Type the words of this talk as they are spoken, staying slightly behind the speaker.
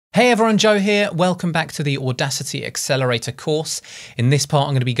Hey everyone, Joe here. Welcome back to the Audacity Accelerator course. In this part,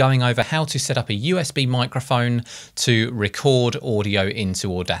 I'm going to be going over how to set up a USB microphone to record audio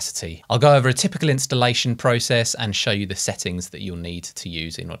into Audacity. I'll go over a typical installation process and show you the settings that you'll need to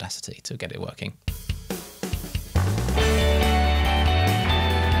use in Audacity to get it working.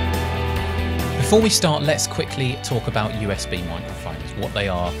 Before we start, let's quickly talk about USB microphones, what they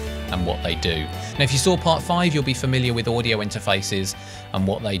are and what they do. Now, if you saw part 5, you'll be familiar with audio interfaces and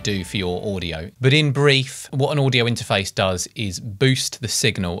what they do for your audio. But in brief, what an audio interface does is boost the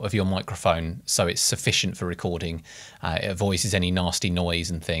signal of your microphone so it's sufficient for recording. It avoids any nasty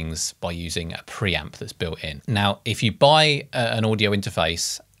noise and things by using a preamp that's built in. Now, if you buy an audio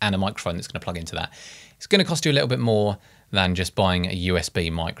interface and a microphone that's going to plug into that, it's going to cost you a little bit more than just buying a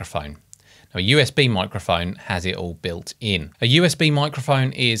USB microphone. Now, a USB microphone has it all built in. A USB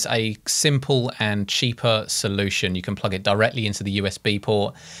microphone is a simple and cheaper solution. You can plug it directly into the USB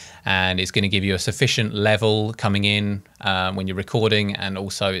port and it's going to give you a sufficient level coming in when you're recording, and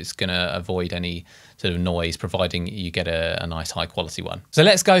also it's going to avoid any sort of noise, providing you get a nice high quality one. So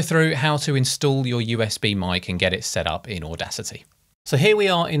let's go through how to install your USB mic and get it set up in Audacity. So here we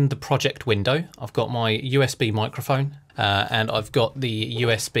are in the project window. I've got my USB microphone and I've got the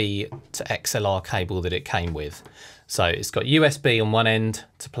USB to XLR cable that it came with. So it's got USB on one end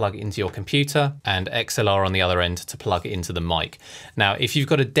to plug into your computer and XLR on the other end to plug into the mic. Now, if you've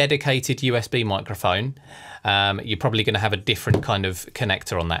got a dedicated USB microphone, you're probably going to have a different kind of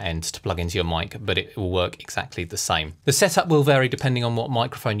connector on that end to plug into your mic, but it will work exactly the same. The setup will vary depending on what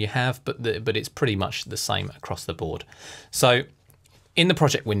microphone you have, but it's pretty much the same across the board. So in the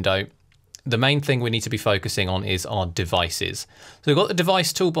project window, the main thing we need to be focusing on is our devices. So we've got the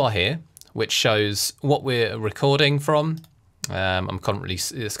device toolbar here, which shows what we're recording from.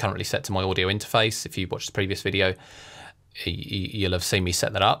 It's currently set to my audio interface. If you watched the previous video, you'll have seen me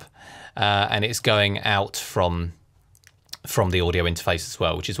set that up. And it's going out from the audio interface as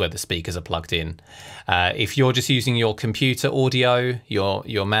well, which is where the speakers are plugged in. If you're just using your computer audio,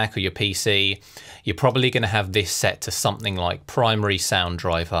 your Mac or your PC, you're probably going to have this set to something like primary sound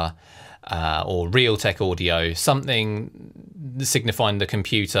driver or Realtek audio, something signifying the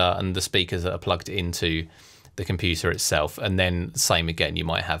computer and the speakers that are plugged into the computer itself. And then same again, you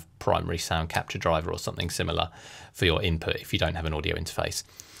might have primary sound capture driver or something similar for your input if you don't have an audio interface.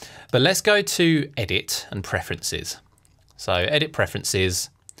 But let's go to Edit and Preferences. So Edit Preferences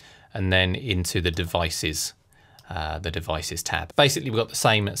and then into the Devices tab. Basically, we've got the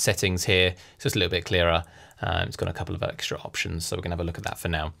same settings here. It's just a little bit clearer. It's got a couple of extra options, so we're going to have a look at that for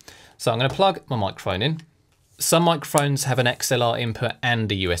now. So I'm going to plug my microphone in. Some microphones have an XLR input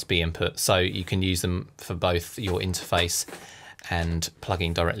and a USB input, so you can use them for both your interface and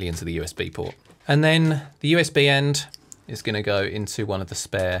plugging directly into the USB port. And then the USB end is going to go into one of the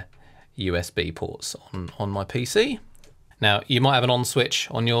spare USB ports on my PC. Now, you might have an on switch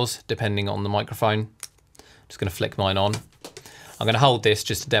on yours, depending on the microphone. Just going to flick mine on. I'm going to hold this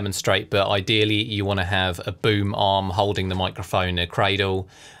just to demonstrate, but ideally you want to have a boom arm holding the microphone in a cradle,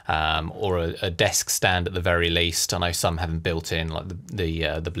 or a desk stand at the very least. I know some have them built in, like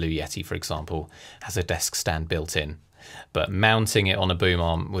the Blue Yeti, for example, has a desk stand built in, but mounting it on a boom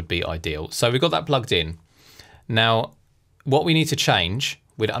arm would be ideal. So we've got that plugged in. Now, what we need to change,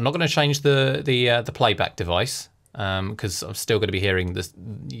 I'm not going to change the playback device, because I'm still going to be hearing this,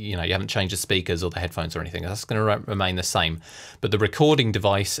 you haven't changed the speakers or the headphones or anything. That's going to remain the same, but the recording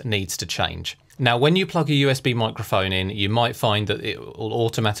device needs to change. Now, when you plug a USB microphone in, you might find that it will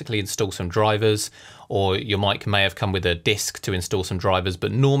automatically install some drivers, or your mic may have come with a disk to install some drivers,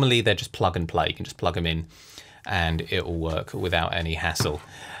 but normally they're just plug and play. You can just plug them in and it will work without any hassle.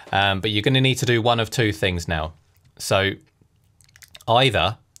 But you're going to need to do one of two things now. So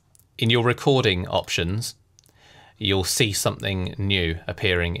either in your recording options, you'll see something new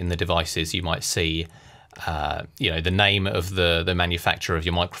appearing in the devices. You might see, the name of the manufacturer of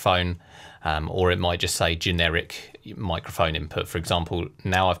your microphone, or it might just say generic microphone input. For example,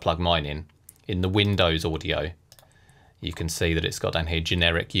 now I've plugged mine in. In the Windows audio, you can see that it's got down here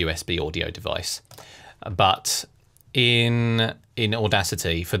generic USB audio device. But in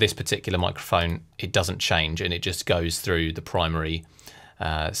Audacity, for this particular microphone, it doesn't change, and it just goes through the primary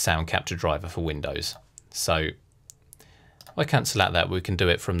sound capture driver for Windows. So if I cancel out that, we can do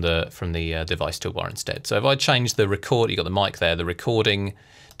it from the device toolbar instead. So if I change the record, you got the mic there, the recording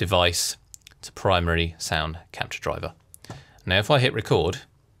device to primary sound capture driver. Now if I hit record,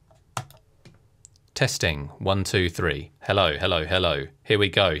 testing 1 2 3, hello, hello, hello. Here we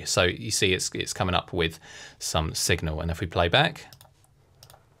go. So you see it's coming up with some signal, and if we play back,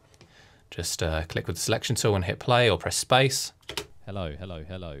 just click with the selection tool and hit play or press space. Hello, hello,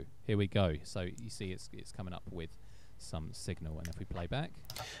 hello. Here we go. So you see it's coming up with some signal, and if we play back.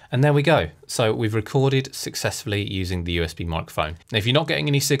 And there we go. So we've recorded successfully using the USB microphone. Now, if you're not getting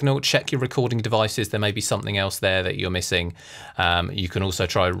any signal, check your recording devices. There may be something else there that you're missing. You can also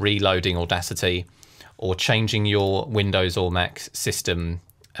try reloading Audacity or changing your Windows or Mac system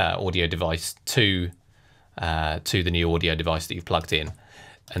audio device to the new audio device that you've plugged in,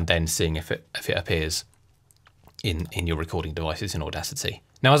 and then seeing if it appears in your recording devices in Audacity.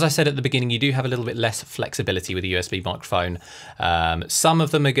 Now, as I said at the beginning, you do have a little bit less flexibility with a USB microphone. Some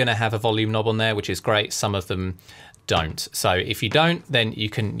of them are going to have a volume knob on there, which is great. Some of them don't. So if you don't, then you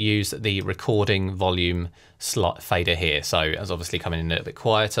can use the recording volume slot fader here. So it's obviously coming in a little bit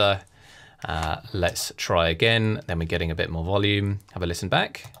quieter. Let's try again. Then we're getting a bit more volume. Have a listen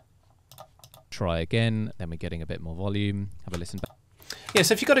back. Try again. Then we're getting a bit more volume. Have a listen back. Yeah,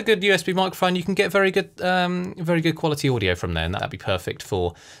 so if you've got a good USB microphone, you can get very good quality audio from there, and that'd be perfect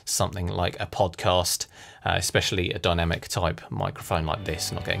for something like a podcast, especially a dynamic type microphone like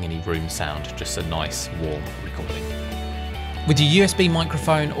this, not getting any room sound, just a nice warm recording. With your USB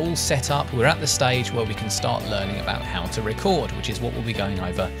microphone all set up, we're at the stage where we can start learning about how to record, which is what we'll be going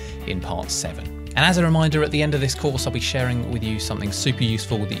over in part 7. And as a reminder, at the end of this course, I'll be sharing with you something super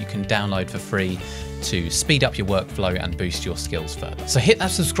useful that you can download for free to speed up your workflow and boost your skills further. So hit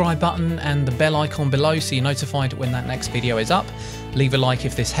that subscribe button and the bell icon below so you're notified when that next video is up. Leave a like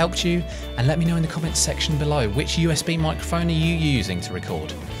if this helped you, and let me know in the comments section below which USB microphone are you using to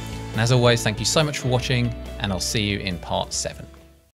record. And as always, thank you so much for watching, and I'll see you in part 7.